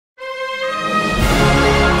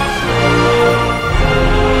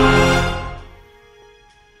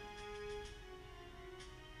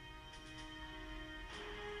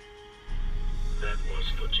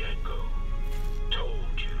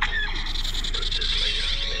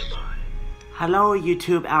Hello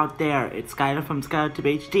YouTube out there, it's Skyler from Skyler to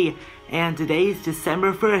HD, and today is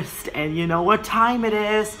December 1st, and you know what time it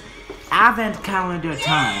is? Advent calendar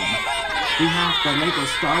time! We have the LEGO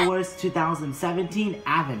Star Wars 2017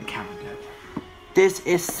 Advent calendar. This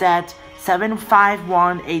is set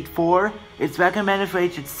 75184, it's recommended for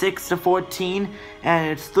ages 6 to 14,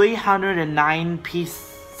 and it's 309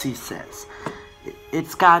 pieces.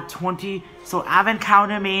 It's got 20, so Advent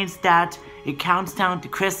calendar means that it counts down to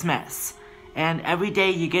Christmas. And every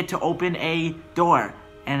day you get to open a door,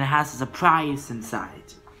 and it has a surprise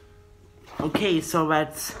inside. Okay, so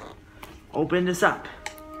let's open this up.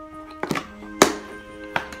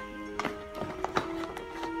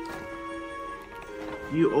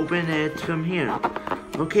 You open it from here.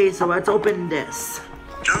 Okay, so let's open this.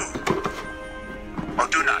 Do or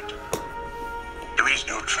do not. There is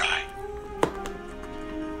no try.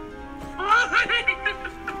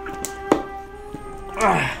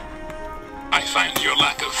 I find your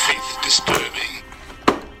lack of faith disturbing.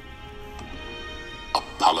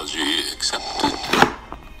 Apology accepted.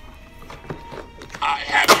 I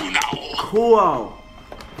have you now. Cool.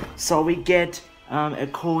 So we get a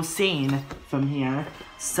cool scene from here.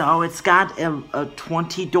 So it's got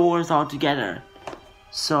 20 doors altogether.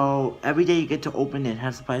 So every day you get to open it,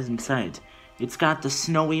 has a surprise inside. It's got the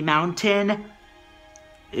snowy mountain.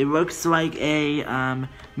 It looks like a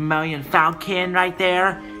Millennium Falcon right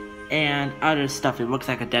there. And other stuff. It looks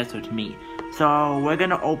like a desert to me. So we're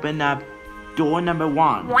gonna open up door number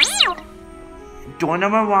 1. Wow. Door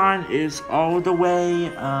number 1 is all the way,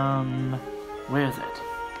 where is it?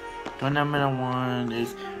 Door number 1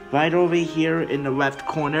 is right over here in the left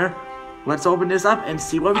corner. Let's open this up and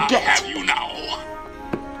see what we get. I have you now.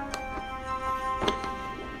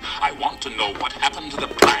 I want to know what happened to the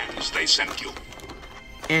plans they sent you.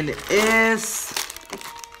 And it is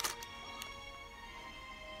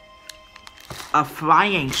a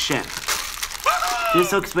flying ship.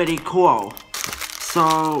 This looks pretty cool.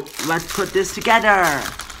 So let's put this together.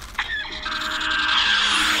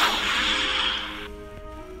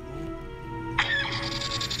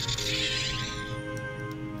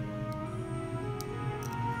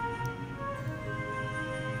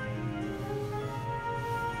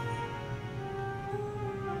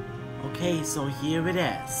 Okay, so here it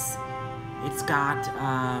is. It's got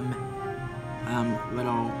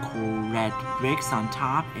little cool red bricks on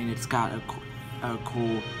top, and it's got a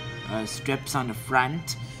cool strips on the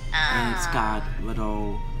front, and it's got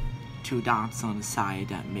little 2 dots on the side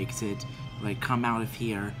that makes it like come out of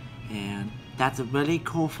here, and that's a really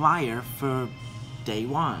cool flyer for day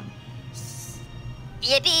 1.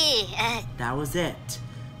 Yippee! That was it.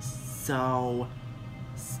 So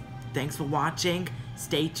thanks for watching.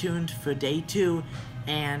 Stay tuned for day 2,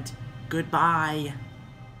 and goodbye.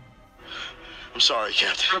 I'm sorry,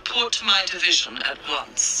 Captain. Report to my division at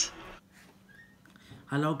once.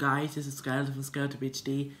 Hello guys, this is Skyler from Skyler to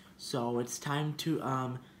HD. So it's time to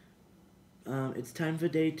it's time for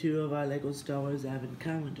day 2 of our LEGO Star Wars Advent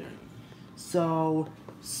calendar. So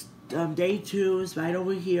day 2 is right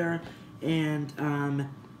over here, and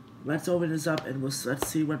let's open this up and let's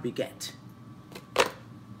see what we get.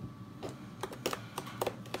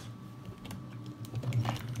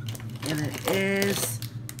 And it is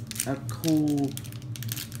a cool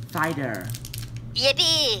fighter.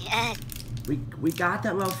 Yippee! We got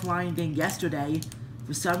that little flying thing yesterday.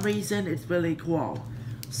 For some reason, it's really cool.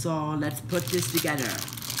 So let's put this together.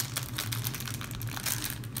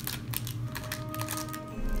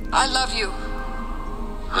 I love you.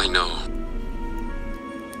 I know.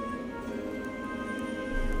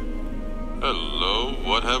 Hello,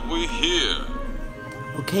 what have we here?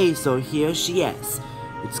 Okay, so here she is.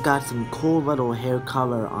 It's got some cool little hair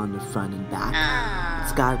color on the front and back.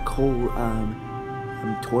 It's got cool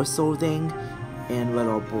torso thing and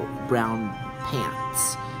little brown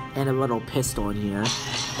pants and a little pistol in here.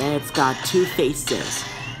 And it's got 2 faces,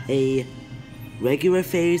 a regular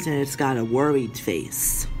face and it's got a worried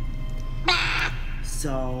face.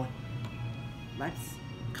 So let's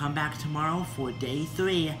come back tomorrow for day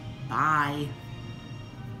 3. Bye.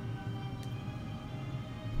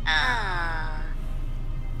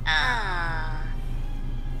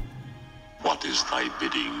 What is thy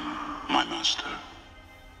bidding, my master?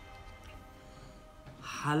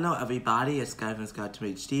 Hello everybody, it's Skyler from Skyler to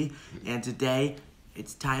HD, and today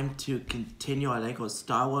it's time to continue our LEGO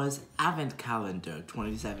Star Wars Advent Calendar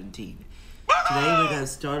 2017. Today we're going to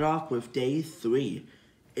start off with day 3.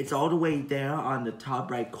 It's all the way there on the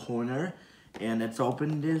top right corner, and let's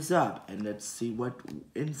open this up and let's see what's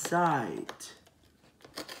inside.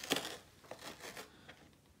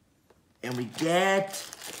 And we get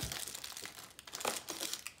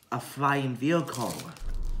a flying vehicle.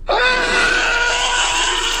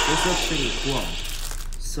 This looks pretty cool.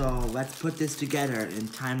 So let's put this together in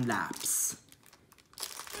time lapse.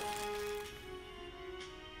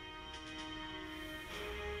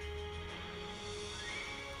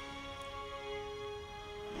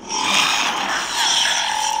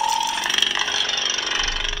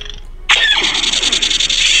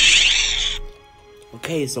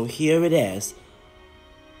 Okay, so here it is.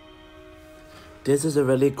 This is a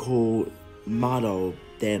really cool model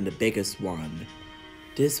than the biggest one.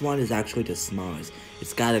 This one is actually the smallest.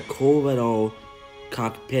 It's got a cool little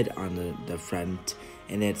cockpit on the front,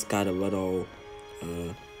 and it's got a little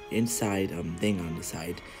inside thing on the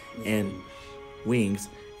side, and wings,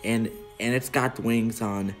 and it's got wings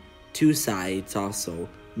on two sides also.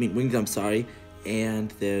 I mean wings, I'm sorry, and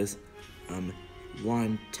there's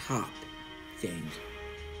one top thing.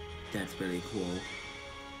 That's really cool,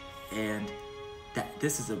 and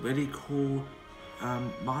this is a really cool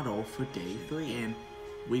model for day 3, and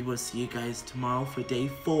we will see you guys tomorrow for day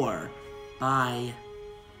 4. Bye.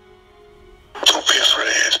 Don't be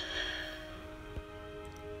afraid.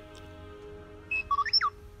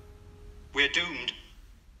 We're doomed.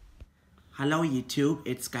 Hello YouTube,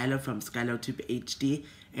 it's Skyler from SkylerTube HD,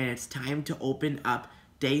 and it's time to open up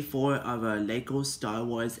day 4 of our Lego Star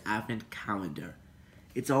Wars Advent Calendar.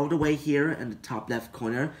 It's all the way here in the top left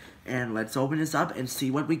corner, and let's open this up and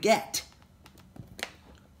see what we get.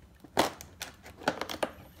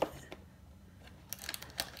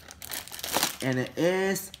 And it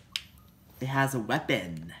has a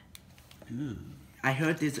weapon. Ooh. I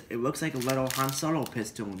heard this, it looks like a little Han Solo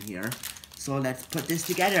pistol in here. So let's put this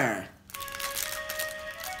together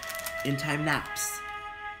in time lapse.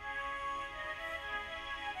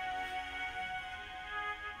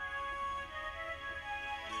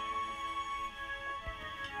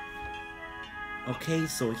 Okay,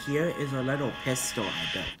 so here is a little pistol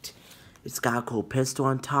I built. It's got a cool pistol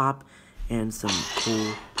on top and some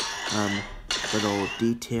cool little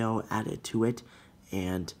detail added to it,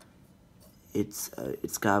 and it's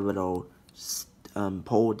got a little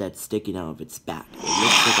pole that's sticking out of its back. It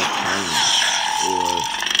looks like a plane or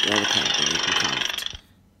whatever kind of thing you can call it.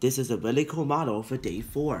 This is a really cool model for day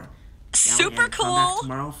 4. Super cool. Come back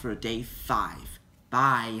tomorrow for day 5.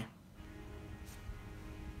 Bye.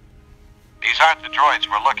 These aren't the droids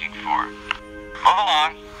we're looking for. Move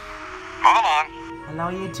along. Move along. Hello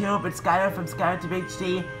YouTube, it's Skyler from SkylerTube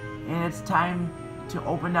HD, and it's time to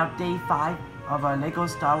open up day 5 of our Lego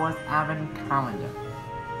Star Wars Advent Calendar.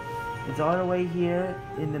 It's all the way here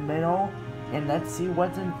in the middle, and let's see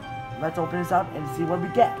what's in. Let's open this up and see what we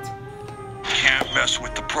get. Can't mess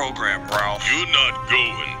with the program, Ralph. You're not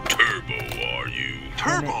going turbo, are you?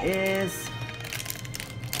 Turbo? And it is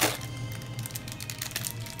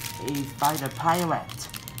a fighter pilot.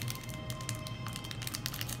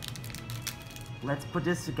 Let's put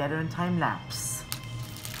this together in time lapse.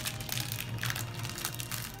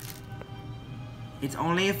 It's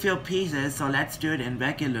only a few pieces, so let's do it in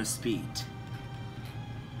regular speed.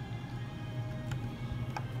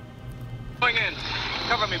 Going in.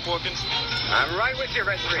 Cover me, Porkins. I'm right with you,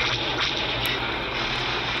 Red 3.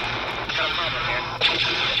 Got a problem here.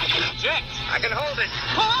 Jet! I can hold it.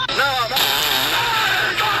 No!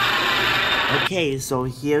 Okay, so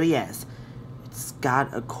here he is. It's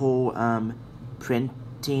got a cool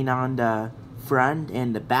printing on the front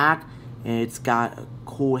and the back, and it's got a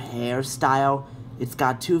cool hairstyle. It's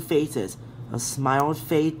got 2 faces, a smiled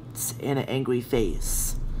face and an angry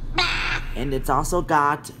face. And it's also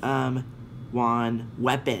got one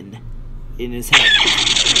weapon in his head.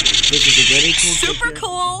 This is a really cool Super figure.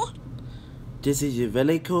 cool. This is a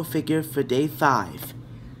really cool figure for day 5.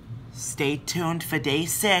 Stay tuned for day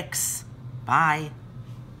 6. Bye.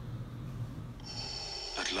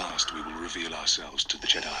 At last we will reveal ourselves to the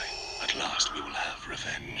Jedi. At last we will have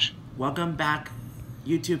revenge. Welcome back,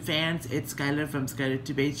 YouTube fans. It's Skyler from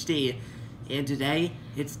SkylerTube HD, and today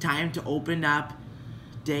it's time to open up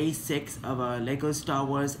day 6 of our Lego Star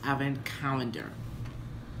Wars Advent Calendar.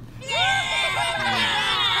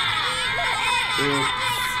 It's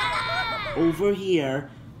over here,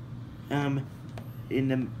 in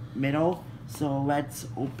the middle. So let's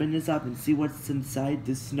open this up and see what's inside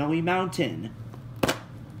the snowy mountain.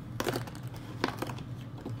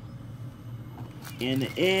 And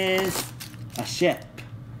it is a ship.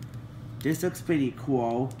 This looks pretty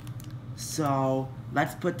cool. So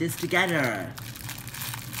let's put this together.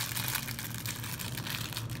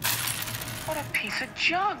 What a piece of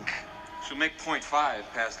junk. She'll make 0.5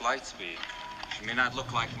 past light speed. She may not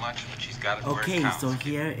look like much, but she's got it where it Okay, counts. so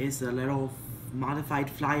here is a little modified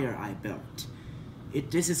flyer I built.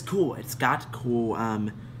 This is cool. It's got cool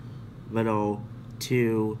little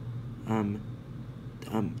two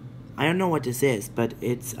I don't know what this is, but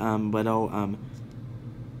it's little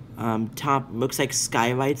top, looks like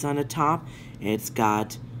skylights on the top, and it's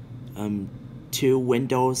got 2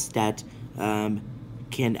 windows that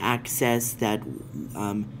can access that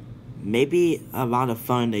maybe a lot of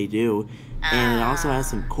fun they do, and it also has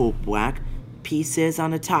some cool black pieces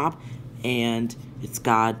on the top, and it's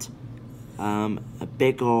got a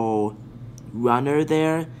big ol' runner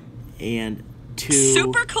there, and 2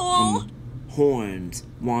 Super cool horns,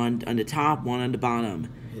 one on the top, one on the bottom.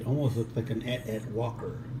 It almost looks like an at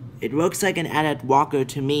Walker. It looks like an at Walker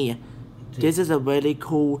to me. This is a really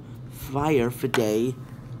cool flyer for day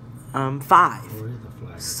 5.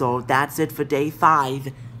 So that's it for day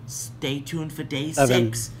 5. Stay tuned for day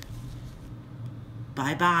 6.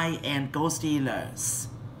 Bye bye and go Steelers.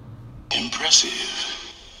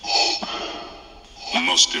 Impressive.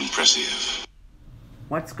 Most impressive.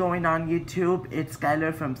 What's going on YouTube? It's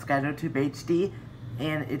Skyler from SkylerTube HD,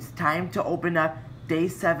 and it's time to open up day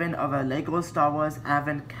 7 of our LEGO Star Wars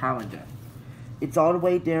Advent Calendar. It's all the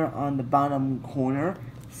way there on the bottom corner,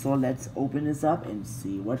 so let's open this up and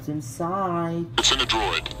see what's inside. It's in a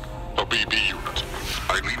droid, a BB unit.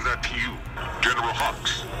 I leave that to you, General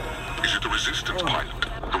Hux. Is it the Resistance pilot,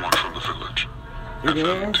 the one from the village? It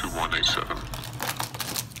is 2187.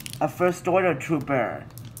 a First Order trooper.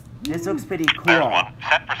 This looks pretty There's cool. one.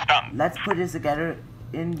 Set for stun. Let's put this together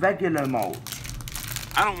in regular mode.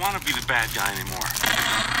 I don't want to be the bad guy anymore.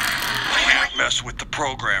 Can't mess with the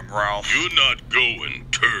program, Ralph. You're not going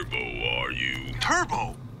turbo, are you?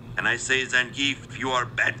 Turbo? And I say Zangief, you are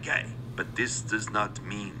bad guy. But this does not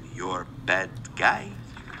mean you're bad guy.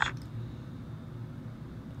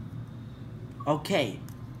 Okay,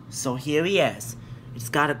 so here he is. It's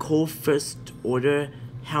got a cool First Order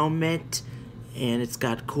helmet, and it's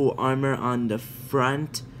got cool armor on the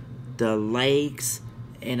front, the legs,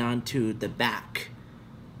 and onto the back.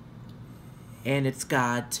 And it's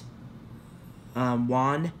got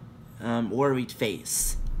one worried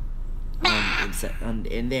face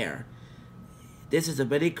in there. This is a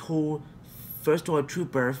really cool First Order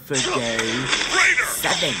trooper for day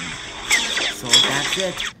 7. So that's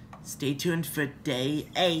it. Stay tuned for day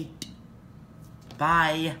 8.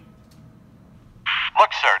 Bye.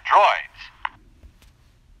 Look, sir, droids.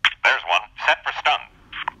 There's one. Set for stun.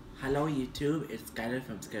 Hello YouTube, it's Skyler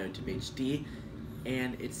from SkylerTube HD,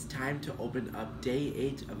 and it's time to open up day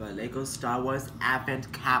 8 of our LEGO Star Wars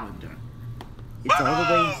Advent Calendar. It's all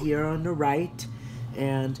the way here on the right,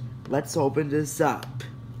 and let's open this up.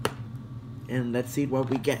 And let's see what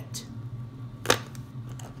we get.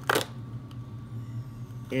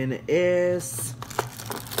 And it is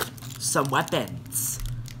some weapons.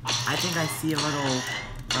 I think I see a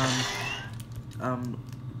little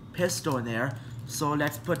pistol in there. So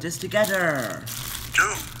let's put this together.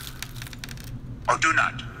 Do or do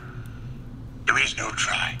not. There is no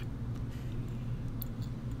try.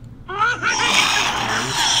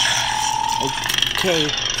 Okay,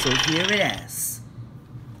 so here it is.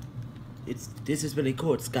 This is really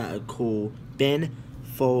cool. It's got a cool bin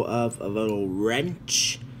full of a little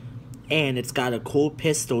wrench, and it's got a cool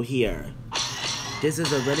pistol here. This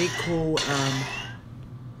is a really cool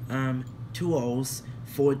tools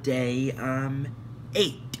for day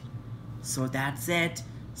 8. So that's it.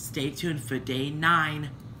 Stay tuned for day 9.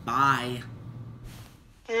 Bye.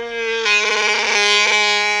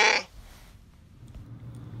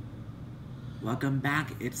 Welcome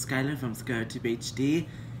back. It's Skyler from SkylerTube HD,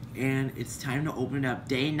 and it's time to open up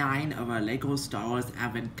day 9 of our LEGO Star Wars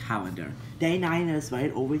Advent Calendar. Day 9 is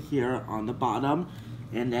right over here on the bottom,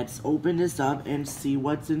 and let's open this up and see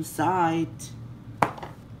what's inside.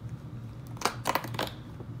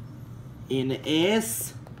 And it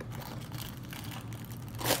is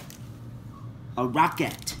a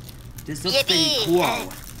rocket. This looks pretty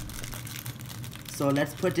cool. So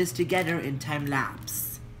let's put this together in time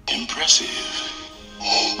lapse. Impressive.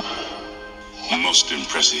 Most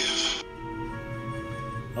impressive.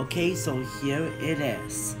 Okay, so here it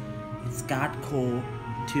is. It's got cool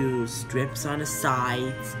 2 strips on the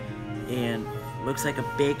sides, and looks like a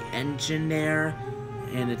big engine there,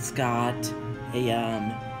 and it's got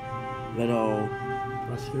a little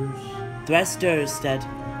thrusters that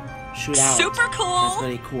shoot out. Super cool. That's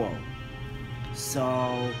really cool.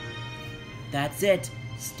 So that's it.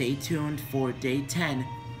 Stay tuned for day 10.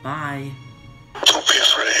 Bye. Don't be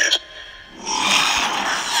afraid.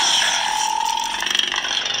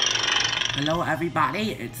 Hello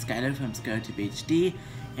everybody, it's Skyler from SkylerTube HD,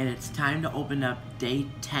 and it's time to open up day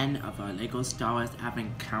 10 of our LEGO Star Wars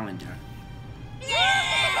Advent Calendar.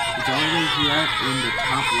 It's all the way here in the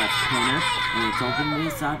top left corner. And let's open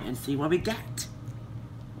this up and see what we get.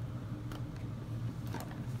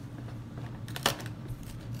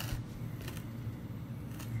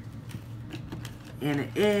 And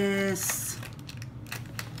it is...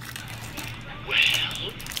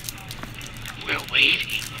 Well, we're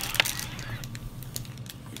waiting.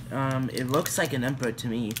 It looks like an emperor to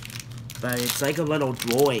me, but it's like a little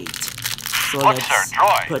droid. So Look, let's sir,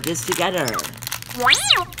 droid. put this together.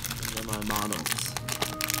 Wow. And then our models.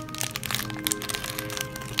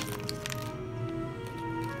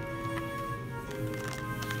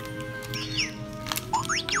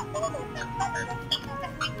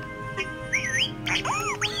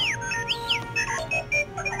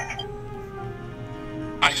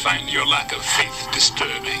 I find your lack of faith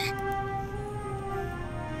disturbing.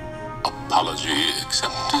 Apology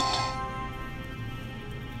accepted.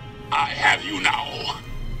 I have you now.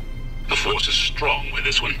 The force is strong with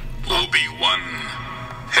this one. Obi-Wan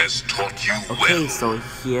has taught you Okay, well. so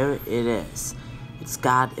here it is. It's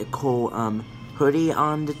got a cool hoodie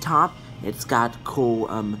on the top. It's got cool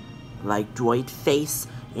like droid face,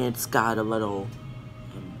 and it's got a little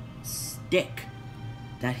stick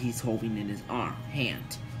that he's holding in his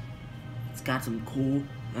hand. It's got some cool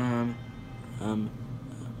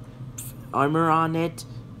armor on it,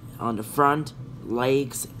 on the front,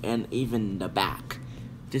 legs, and even the back.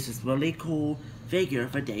 This is really cool figure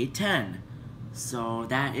for day 10. So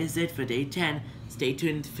that is it for day 10. Stay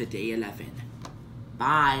tuned for day 11.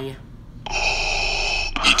 Bye.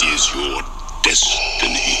 It is your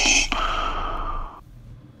destiny.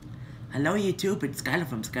 Hello YouTube, it's Skyler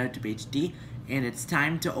from Skyler HD, and it's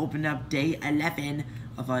time to open up day 11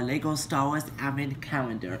 of our LEGO Star Wars Advent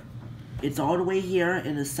Calendar. It's all the way here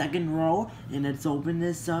in the second row, and let's open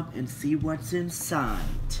this up and see what's inside.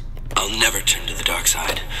 I'll never turn to the dark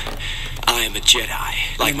side. I am a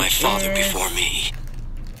Jedi, like my father before me.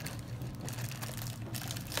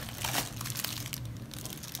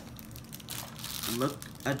 Look,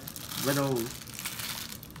 a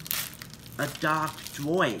dark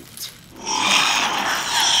droid.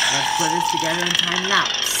 Let's put this together in time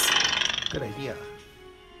lapse. Good idea.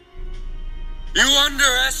 You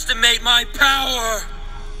underestimate my power!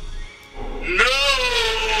 No!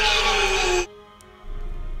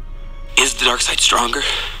 Is the dark side stronger?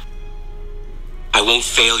 I won't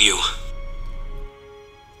fail you.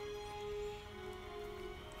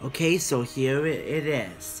 Okay, so here it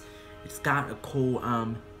is. It's got a cool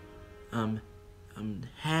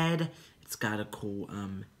head. It's got a cool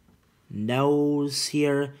nose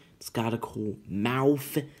here. It's got a cool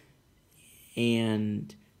mouth.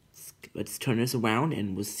 And let's turn this around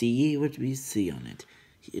and we'll see what we see on it.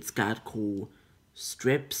 It's got cool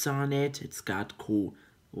strips on it. It's got cool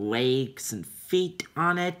legs and feet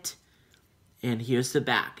on it. And here's the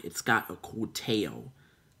back. It's got a cool tail.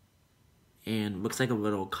 And looks like a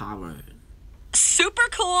little collar. Super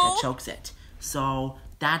cool! That chokes it. So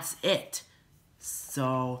that's it.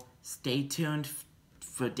 So stay tuned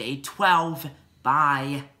for day 12.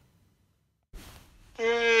 Bye.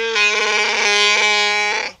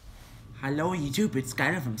 Hello YouTube, it's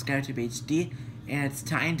Skyler from Skyler HD, and it's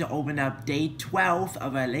time to open up day 12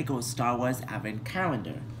 of our LEGO Star Wars Advent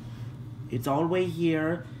Calendar. It's all the way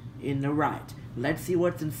here in the right. Let's see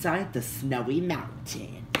what's inside the snowy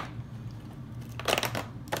mountain.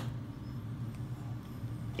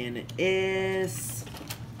 And it is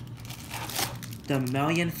the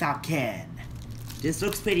Millennium Falcon. This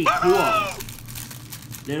looks pretty cool.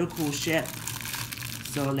 Little cool ship.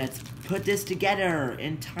 So let's put this together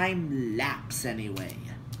in time lapse anyway.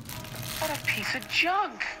 What a piece of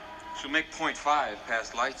junk. She'll make 0.5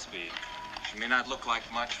 past light speed. She may not look like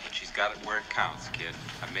much, but she's got it where it counts, kid.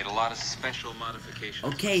 I've made a lot of special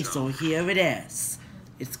modifications. Okay, so here it is.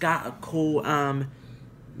 It's got a cool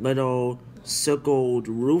little circled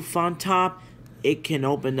roof on top. It can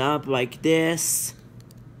open up like this.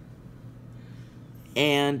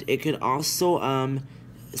 And it could also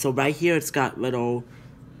so right here it's got little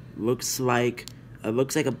looks like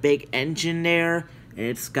a big engine there, and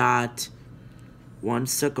it's got one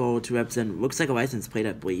circle to represent, looks like a license plate,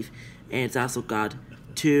 I believe, and it's also got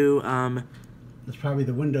two That's probably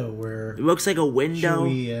the window where it looks like a window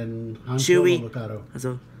Chewie and Han Solo look out of.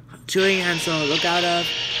 So Chewie and Han Solo look out of,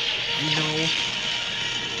 you know,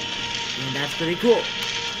 and that's pretty cool.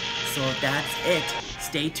 So that's it.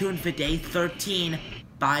 Stay tuned for day 13.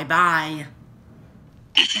 Bye bye.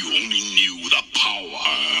 If you only knew the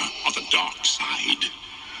power of the dark side.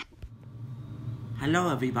 Hello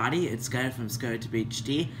everybody, it's Skyler from Skyler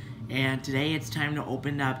HD, and today it's time to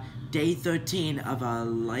open up day 13 of our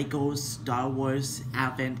LEGO Star Wars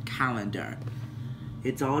Advent Calendar.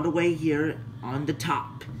 It's all the way here on the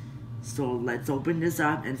top. So let's open this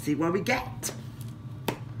up and see what we get.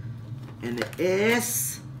 And it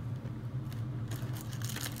is...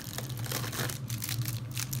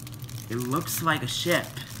 It looks like a ship.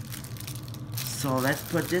 So let's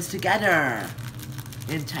put this together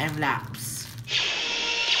in time lapse.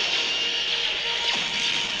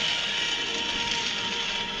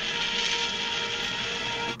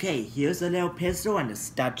 Okay, here's a little pistol and a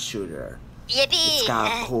stud shooter. Yippee! It's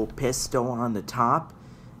got a cool pistol on the top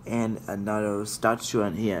and another stud shooter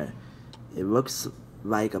in here. It looks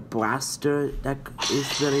like a blaster that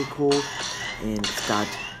is really cool, and it's got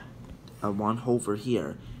a one over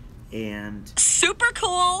here. And super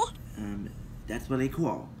cool. That's really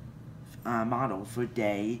cool. Model for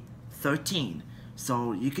day 13.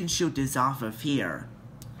 So you can shoot this off of here.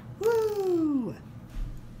 Woo!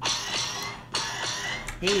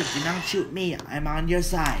 Hey, do not shoot me. I'm on your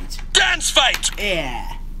side. Dance fight!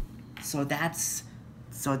 Yeah. So that's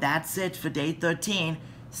it for day 13.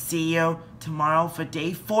 See you tomorrow for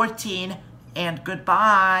day 14. And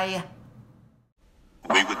goodbye.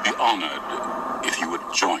 We would be honored if you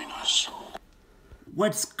would join us.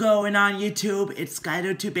 What's going on, YouTube? It's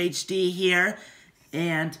Skyler Tube HD here,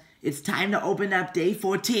 and it's time to open up day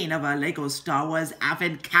 14 of our LEGO Star Wars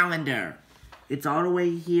Advent Calendar. It's all the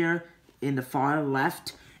way here in the far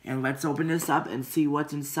left, and let's open this up and see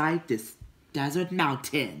what's inside this desert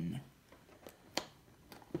mountain.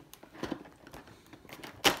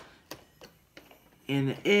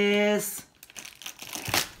 And it is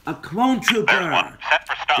a clone trooper.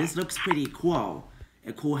 This looks pretty cool.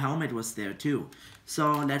 A cool helmet was there too.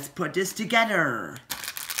 So let's put this together.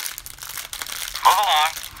 Move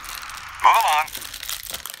along. Move along.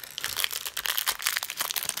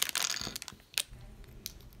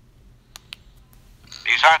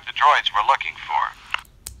 These aren't the droids we're looking for.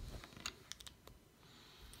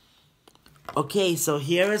 Okay, so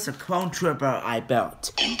here is a clone trooper I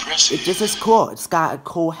built. Impressive. This is cool. It's got a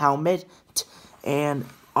cool helmet and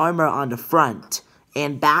armor on the front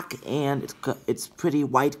and back, and it's pretty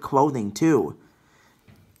white clothing too.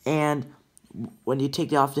 And when you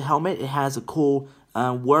take off the helmet, it has a cool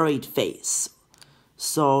worried face.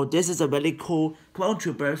 So this is a really cool clone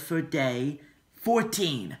trooper for day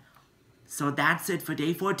 14. So that's it for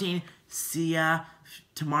day 14. See ya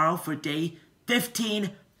tomorrow for day 15.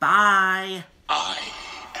 Bye. I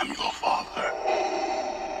am your father.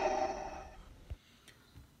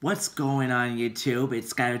 What's going on, YouTube?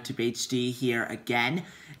 It's Skyler Tube HD here again,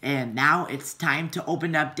 and now it's time to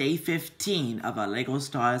open up day 15 of our LEGO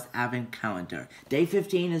Star Wars Advent Calendar. Day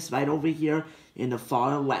 15 is right over here in the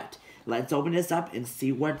far left. Let's open this up and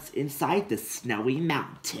see what's inside the snowy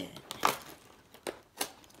mountain.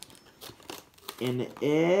 And it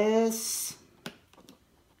is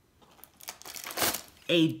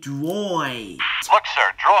a droid. Look,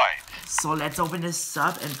 sir, droid. So let's open this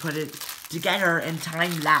up and put it together in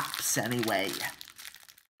time lapse anyway.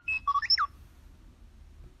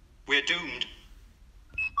 We're doomed.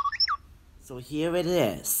 So here it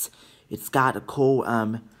is. It's got a cool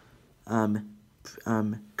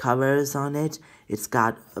covers on it. It's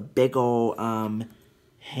got a big ol'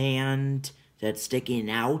 hand that's sticking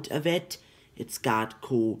out of it. It's got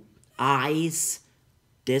cool eyes.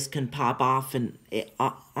 This can pop off and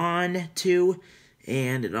on too.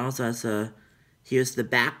 And it also has a, here's the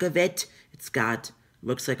back of it. It's got,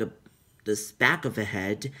 looks like this back of a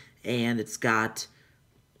head, and it's got,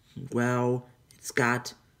 well, it's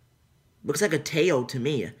got, looks like a tail to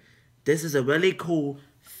me. This is a really cool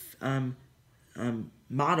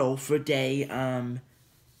model for day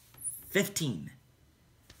 15.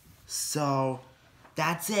 So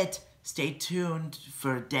that's it. Stay tuned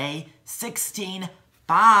for day 16.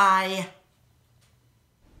 Bye.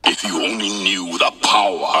 If you only knew the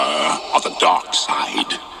power of the dark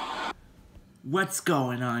side. What's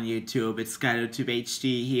going on, YouTube? It's Skyler Tube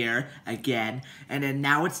HD here again, and then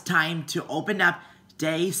now it's time to open up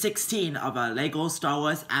day 16 of our LEGO Star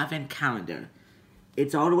Wars Advent Calendar.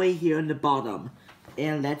 It's all the way here in the bottom,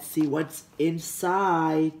 and let's see what's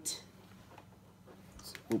inside.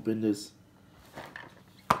 Let's open this,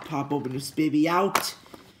 pop open this baby out,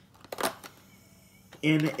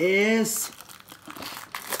 and it is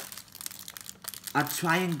a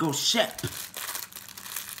triangle ship.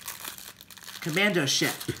 Commander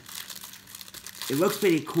ship. It looks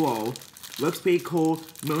pretty cool.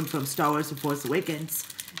 Moon from Star Wars The Force Awakens.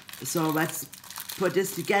 So let's put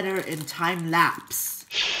this together in time lapse.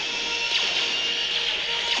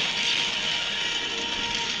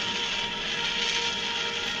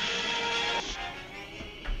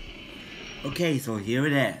 Okay, so here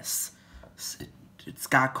it is. It's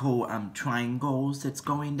got cool triangles that's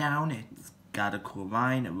going down. It's got a cool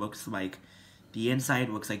line. It looks like the inside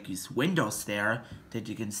looks like these windows there that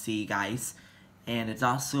you can see, guys. And it's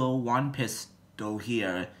also one pistol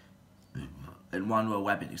here and one little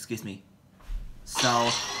weapon, excuse me. So,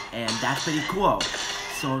 and that's pretty cool.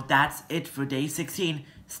 So that's it for day 16.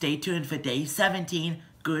 Stay tuned for day 17.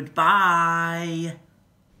 Goodbye.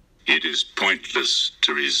 It is pointless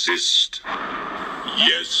to resist.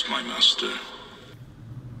 Yes, my master.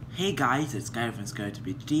 Hey guys, it's Skyler from Skyler to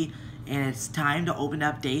HD, and it's time to open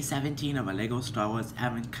up day 17 of a LEGO Star Wars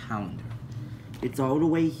Advent Calendar. It's all the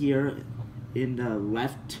way here in the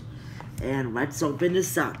left, and let's open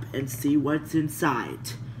this up and see what's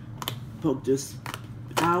inside. Poke this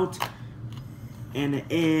out, and it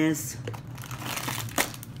is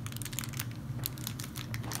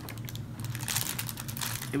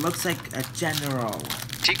it looks like a general.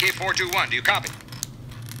 TK421, do you copy?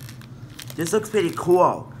 This looks pretty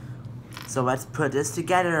cool. So let's put this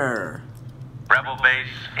together. Rebel base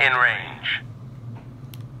in range.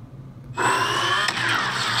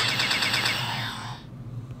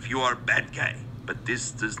 If you are a bad guy, but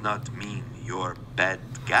this does not mean you're bad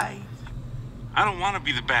guy. I don't want to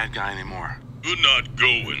be the bad guy anymore. You're not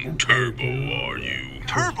going turbo, are you?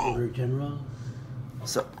 Turbo? General.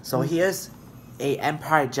 So here's a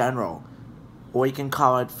Empire General, or you can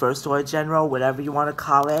call it First Order General, whatever you want to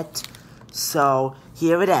call it. So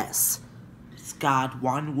here it is. It's got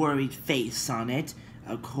one worried face on it,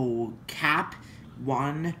 a cool cap,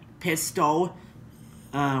 one pistol.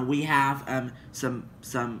 We have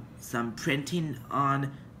some printing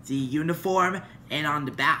on the uniform and on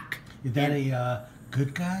the back. Is that a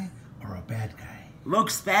good guy or a bad guy?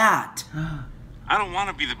 Looks bad. I don't want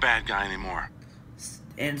to be the bad guy anymore.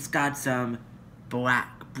 And it's got some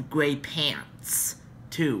gray pants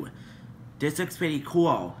too. This looks pretty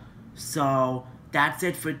cool. So that's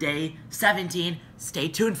it for day 17. Stay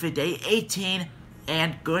tuned for day 18,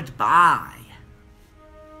 and goodbye.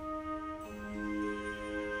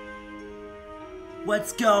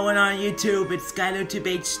 What's going on YouTube? It's Skyler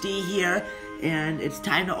HD here, and it's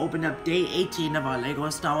time to open up day 18 of our LEGO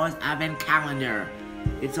Star Wars Advent Calendar.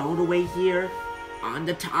 It's all the way here on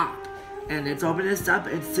the top, and let's open this up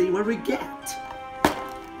and see what we get.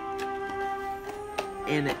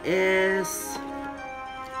 And it is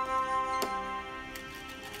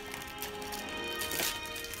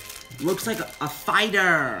looks like a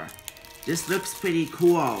fighter. This looks pretty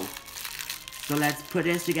cool. So let's put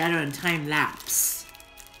this together in time lapse.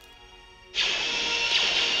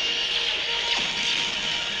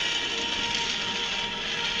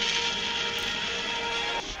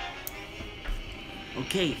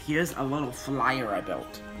 Okay, here's a little flyer I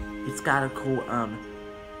built. It's got a cool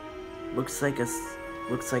looks like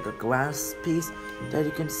a glass piece that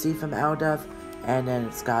you can see from out of, and then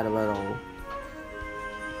it's got a little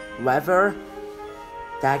lever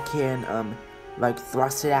that can like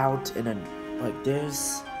thrust it out and then like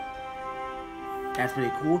this. That's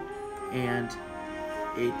pretty cool. And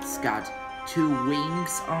it's got two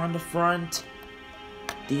wings on the front.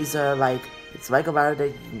 These are like, it's like a ladder that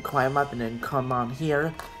you can climb up and then come on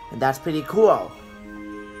here, and that's pretty cool.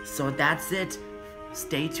 So that's it.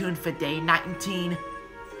 Stay tuned for day 19.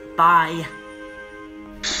 Bye.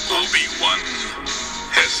 Obi-Wan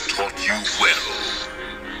has taught you well.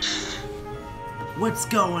 What's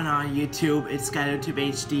going on YouTube? It's Skyler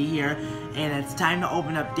HD here, and it's time to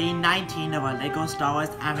open up day 19 of our LEGO Star Wars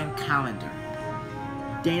Advent Calendar.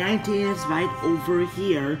 Day 19 is right over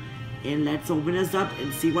here, and let's open this up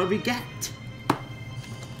and see what we get.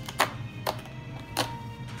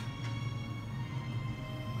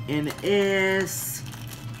 And it is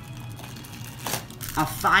a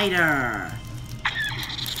fighter.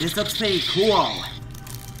 This looks pretty cool.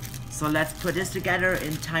 So let's put this together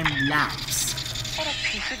in time lapse. What a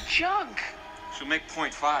piece of junk. She'll make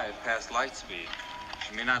 0.5 past light speed.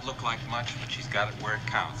 She may not look like much, but she's got it where it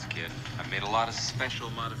counts, kid. I've made a lot of special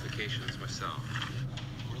modifications myself.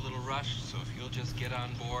 We're a little rushed, so if you'll just get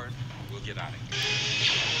on board, we'll get out of here.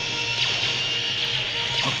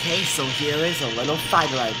 Okay, so here is a little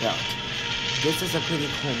fighter I built. This is a pretty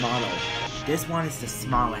cool model. This one is the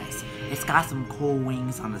smallest. It's got some cool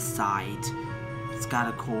wings on the side. It's got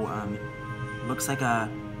a cool, looks like a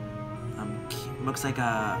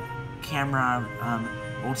camera,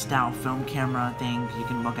 old style film camera thing. You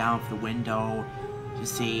can look out of the window to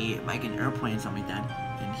see like an airplane or something like that.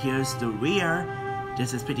 And here's the rear.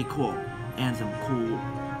 This is pretty cool. And some cool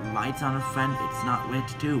lights on the front. It's not lit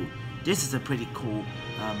too. This is a pretty cool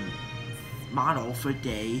model for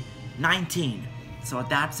day 19. So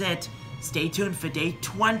that's it. Stay tuned for day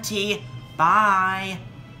 20. Bye.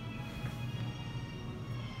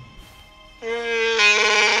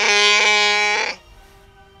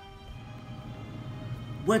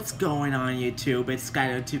 What's going on YouTube? It's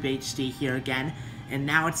Skyler HD here again, and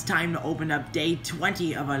now it's time to open up day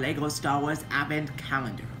 20 of our LEGO Star Wars Advent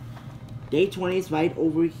Calendar. Day 20 is right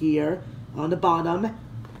over here on the bottom,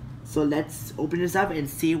 so let's open this up and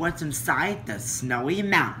see what's inside the snowy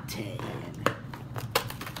mountain.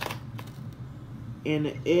 And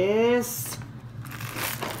it is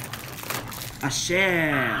a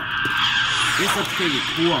ship. This looks pretty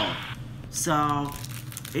cool, so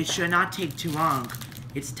it should not take too long.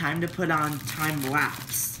 It's time to put on time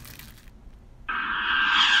lapse.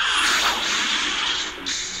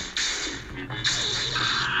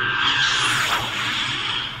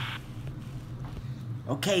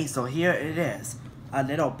 Okay, so here it is. A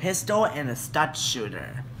little pistol and a stud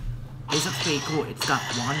shooter. This looks pretty cool. It's got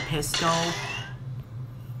one pistol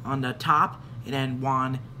on the top, and then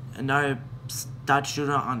another stud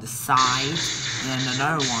shooter on the side, and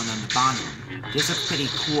another one on the bottom. This looks pretty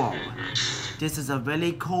cool. This is a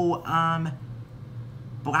really cool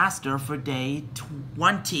blaster for day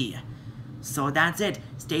 20. So that's it.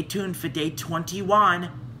 Stay tuned for day 21.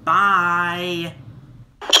 Bye.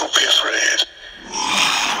 Don't be afraid.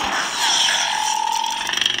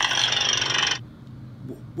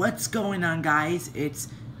 What's going on, guys? It's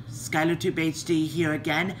Skyler HD here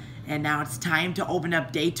again, and now it's time to open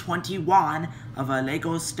up day 21 of our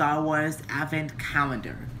LEGO Star Wars Advent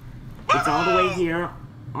Calendar. It's all the way here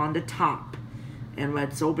on the top. And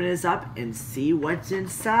let's open this up and see what's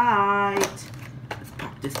inside. Let's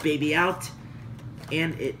pop this baby out.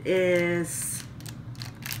 And it is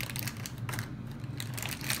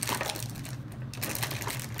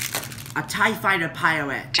a TIE Fighter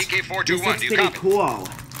pilot. TK421, this looks pretty cool.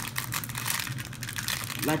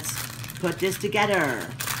 Let's put this together.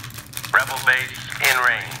 Rebel base in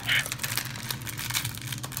range.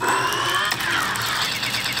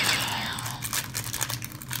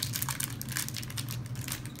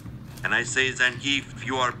 And I say, Zangief,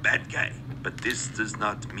 you are bad guy, but this does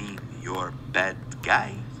not mean you're bad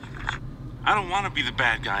guy. I don't want to be the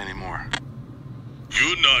bad guy anymore.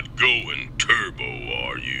 You're not going turbo,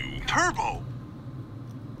 are you? Turbo?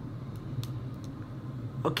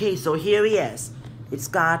 Okay, so here he is. It's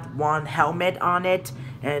got one helmet on it,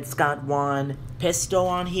 and it's got one pistol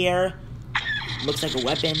on here. Looks like a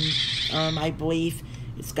weapon, I believe.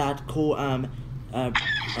 It's got cool,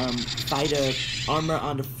 fighter armor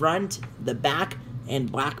on the front, the back,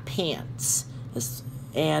 and black pants.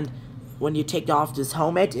 And when you take off this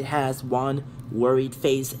helmet, it has one worried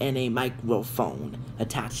face and a microphone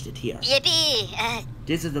attached to it here. Yippee!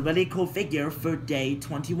 This is a really cool figure for day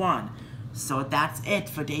 21. So that's it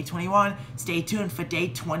for day 21. Stay tuned for day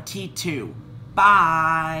 22.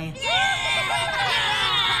 Bye!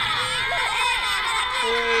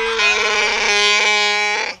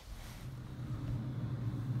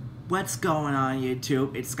 What's going on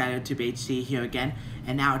YouTube? It's Skyler HD here again,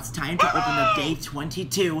 and now it's time to open up day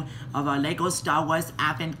 22 of our LEGO Star Wars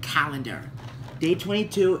Advent Calendar. Day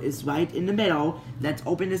 22 is right in the middle. Let's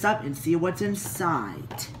open this up and see what's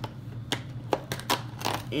inside.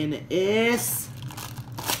 And it is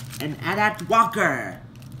an AT-AT walker.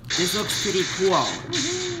 This looks pretty cool.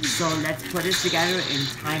 So let's put this together in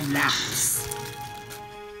time lapse.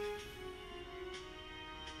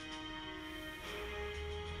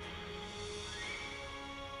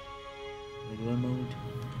 Regular mode.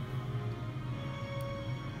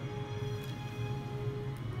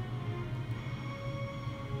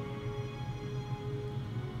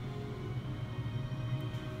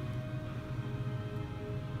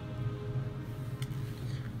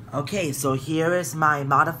 Okay, so here is my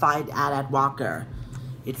modified AT-AT walker.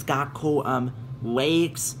 It's got cool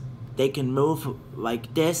legs. They can move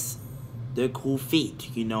like this. They're cool feet,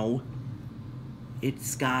 you know.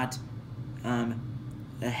 It's got a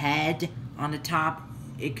head on the top.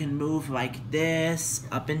 It can move like this,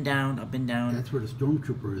 up and down, up and down. That's where the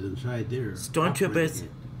stormtrooper is inside there. Stormtroopers.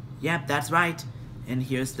 Yep, that's right. And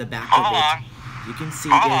here's the back of it. You can see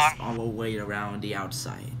this all the way around the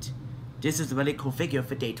outside. This is a really cool figure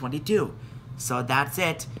for day 22. So that's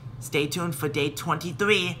it. Stay tuned for day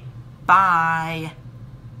 23. Bye.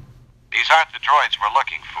 These aren't the droids we're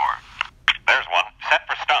looking for. There's one. Set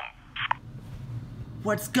for stun.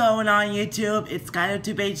 What's going on YouTube? It's Skyler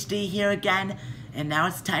HD here again. And now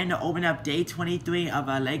it's time to open up day 23 of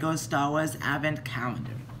our LEGO Star Wars Advent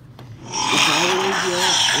Calendar. It's all the way here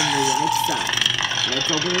in the right side.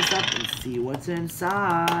 Let's open this up and see what's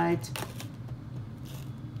inside.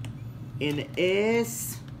 And it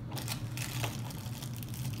is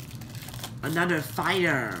another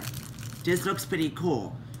fighter. This looks pretty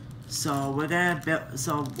cool. So we're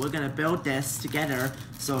gonna build this together,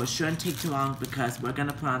 so it shouldn't take too long because we're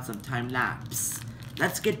gonna put on some time lapse.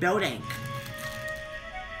 Let's get building.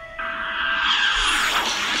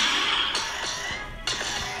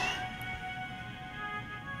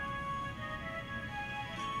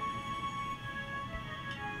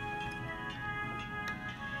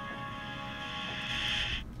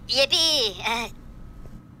 Yippee!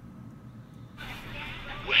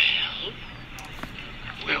 Well,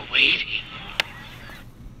 we're waiting.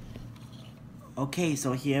 Okay,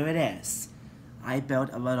 so here it is. I built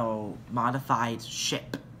a little modified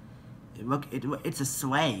ship. It's a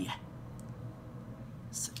sleigh.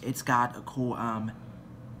 It's got a cool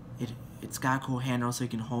it's got a cool handle so you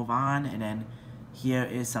can hold on, and then here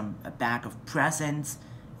is a bag of presents,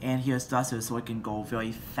 and here's thrusters so it can go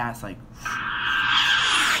very fast, like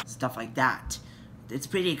stuff like that. It's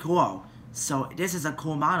pretty cool. So this is a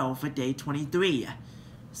cool model for day 23.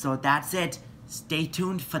 So that's it. Stay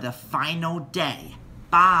tuned for the final day.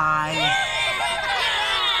 Bye!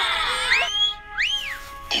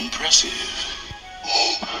 Impressive.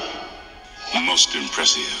 Most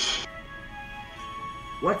impressive.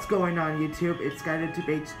 What's going on, YouTube? It's Skyler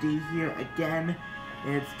HD here again.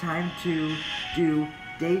 It's time to do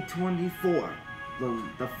day 24.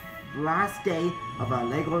 The last day of our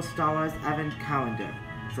LEGO Star Wars Advent Calendar.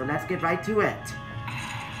 So let's get right to it.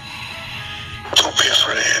 Don't be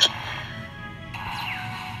afraid.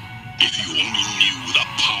 If you only knew the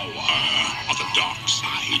power of the dark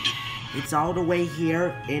side. It's all the way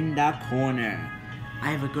here in the corner.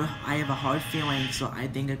 I have a hard feeling, so I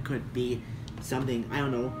think it could be something, I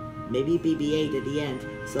don't know, maybe BB-8 at the end.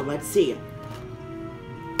 So let's see.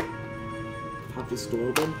 Pop this door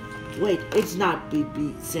open. Wait, it's not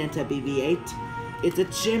Santa BB-8. It's a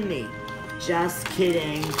chimney. Just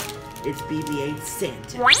kidding. It's BB-8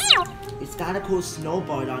 Santa. Wow! It's got a cool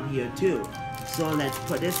snowboard on here too. So let's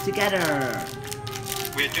put this together.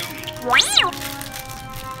 We're doomed. Wow!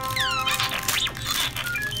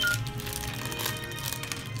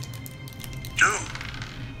 Do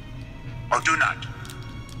or do not.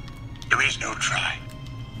 There is no try.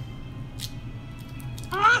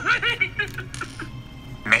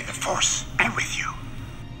 May the Force be with you.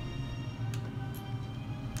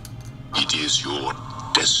 It is your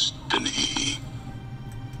destiny.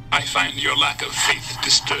 I find your lack of faith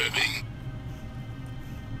disturbing.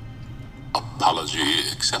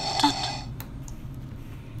 Apology accepted.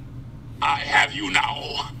 I have you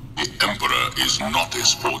now. The Emperor is not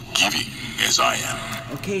as forgiving as I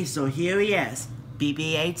am. Okay, so here he is.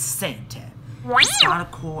 BB-8 Santa. It's got a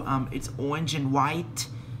cool, it's orange and white.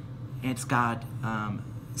 It's got,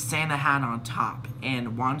 Santa hat on top.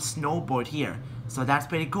 And one snowboard here. So that's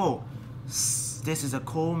pretty cool. This is a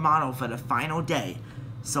cool model for the final day.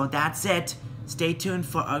 So that's it. Stay tuned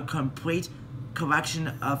for a complete collection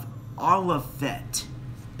of all of it.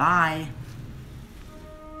 Bye.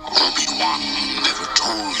 Obi-Wan never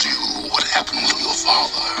told you what happened to your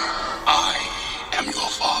father. I am your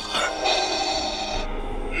father.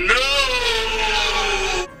 No!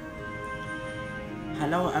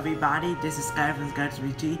 Hello everybody, this is Skyler from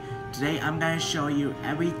Skyler HD. Today I'm going to show you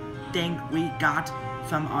everything we got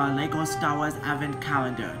from our LEGO Star Wars Advent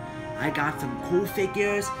Calendar. I got some cool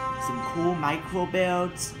figures, some cool micro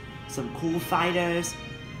builds, some cool fighters,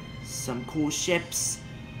 some cool ships,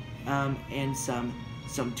 and some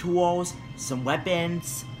tools, some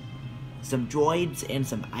weapons, some droids, and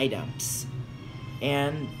some items.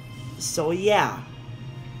 And so yeah,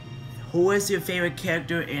 who is your favorite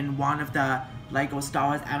character in one of the LEGO Star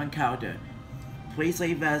Wars Advent Calendar? Please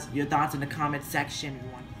leave us your thoughts in the comment section.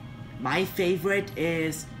 My favorite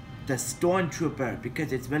is the Stormtrooper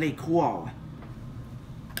because it's really cool.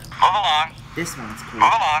 Move along. This one's cool. Move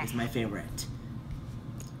along. It's my favorite.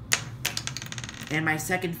 And my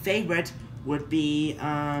second favorite would be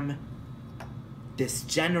this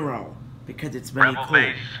General because it's really Rebel cool.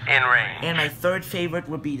 base in range. And my third favorite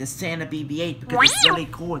would be the Santa BB-8 because it's really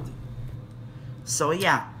cool. So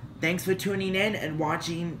yeah, thanks for tuning in and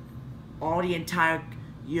watching all the entire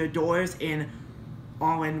your doors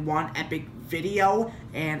all in one epic video.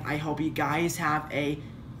 And I hope you guys have a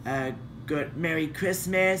good Merry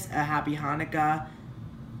Christmas, a Happy Hanukkah,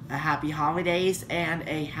 a Happy Holidays, and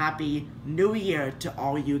a Happy New Year to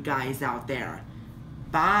all you guys out there.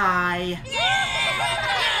 Bye!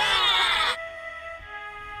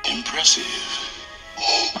 Impressive.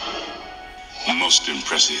 Most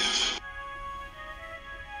impressive.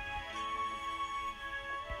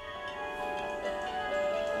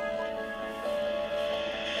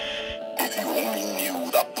 If you only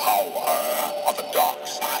knew the power of the dark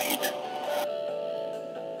side.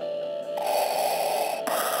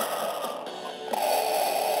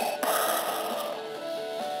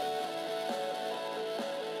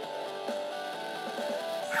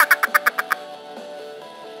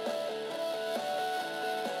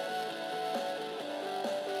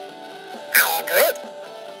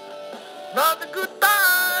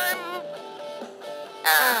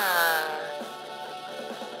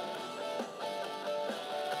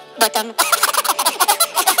 Button.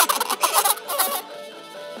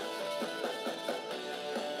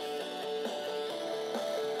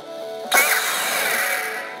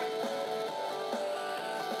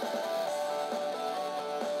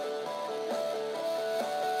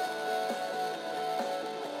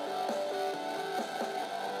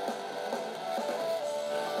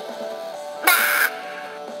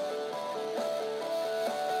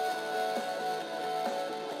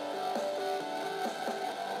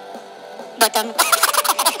 Button.